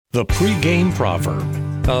The pregame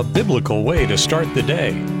proverb, a biblical way to start the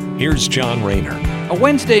day. Here's John Rayner. A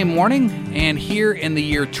Wednesday morning, and here in the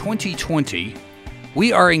year 2020,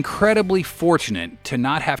 we are incredibly fortunate to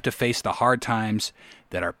not have to face the hard times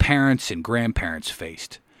that our parents and grandparents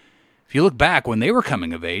faced. If you look back, when they were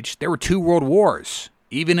coming of age, there were 2 world wars.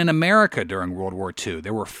 Even in America during World War II,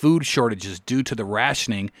 there were food shortages due to the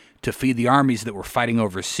rationing to feed the armies that were fighting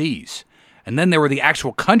overseas. And then there were the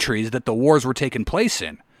actual countries that the wars were taking place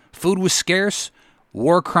in. Food was scarce,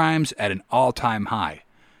 war crimes at an all-time high.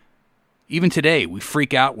 Even today, we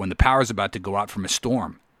freak out when the power's about to go out from a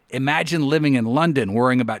storm. Imagine living in London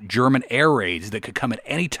worrying about German air raids that could come at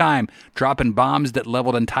any time, dropping bombs that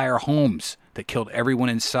leveled entire homes, that killed everyone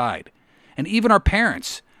inside. And even our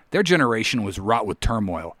parents, their generation was wrought with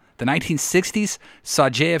turmoil. The 1960s saw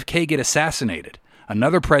JFK get assassinated.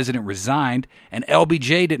 Another president resigned, and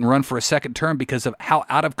LBJ didn't run for a second term because of how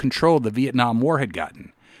out of control the Vietnam War had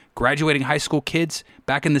gotten. Graduating high school kids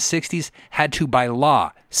back in the 60s had to, by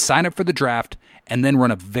law, sign up for the draft and then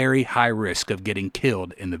run a very high risk of getting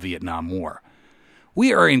killed in the Vietnam War.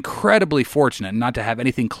 We are incredibly fortunate not to have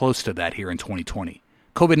anything close to that here in 2020.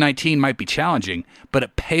 COVID-19 might be challenging, but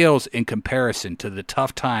it pales in comparison to the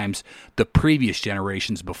tough times the previous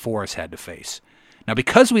generations before us had to face. Now,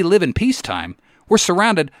 because we live in peacetime, we're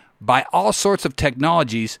surrounded by all sorts of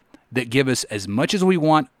technologies that give us as much as we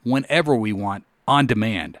want, whenever we want, on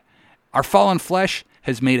demand. Our fallen flesh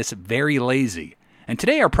has made us very lazy. And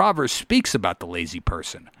today our Proverbs speaks about the lazy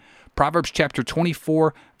person. Proverbs chapter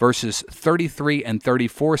 24, verses 33 and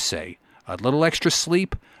 34 say, "A little extra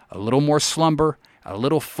sleep, a little more slumber, a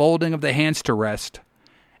little folding of the hands to rest.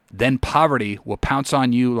 Then poverty will pounce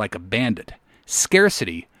on you like a bandit.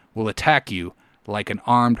 Scarcity will attack you like an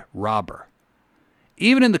armed robber."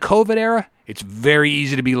 Even in the COVID era, it's very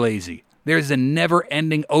easy to be lazy. There's a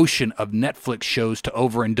never-ending ocean of Netflix shows to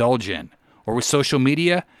overindulge in. Or with social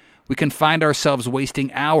media, we can find ourselves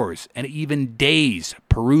wasting hours and even days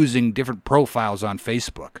perusing different profiles on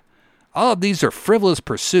Facebook. All of these are frivolous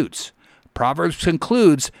pursuits. Proverbs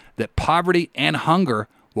concludes that poverty and hunger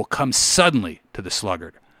will come suddenly to the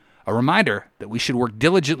sluggard. A reminder that we should work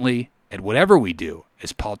diligently at whatever we do,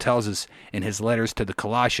 as Paul tells us in his letters to the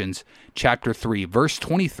Colossians, chapter 3, verse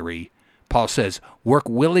 23, Paul says, "Work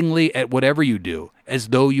willingly at whatever you do, as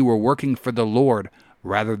though you were working for the Lord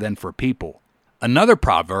rather than for people." Another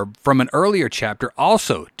proverb from an earlier chapter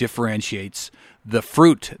also differentiates the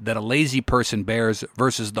fruit that a lazy person bears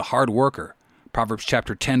versus the hard worker. Proverbs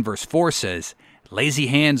chapter 10, verse 4 says, "Lazy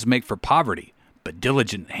hands make for poverty, but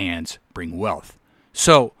diligent hands bring wealth."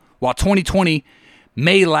 So, while 2020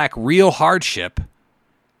 may lack real hardship,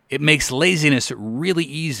 it makes laziness really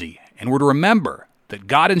easy. And we're to remember that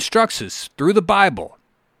God instructs us through the Bible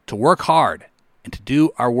to work hard and to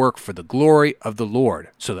do our work for the glory of the Lord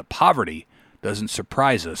so that poverty doesn't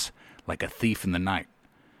surprise us like a thief in the night.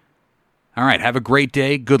 All right, have a great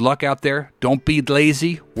day. Good luck out there. Don't be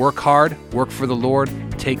lazy. Work hard. Work for the Lord.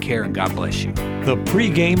 Take care, and God bless you. The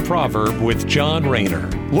pregame proverb with John Rayner.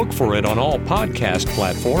 Look for it on all podcast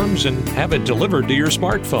platforms and have it delivered to your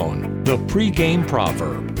smartphone. The pregame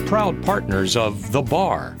proverb, proud partners of The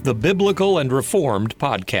Bar, the Biblical and Reformed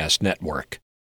Podcast Network.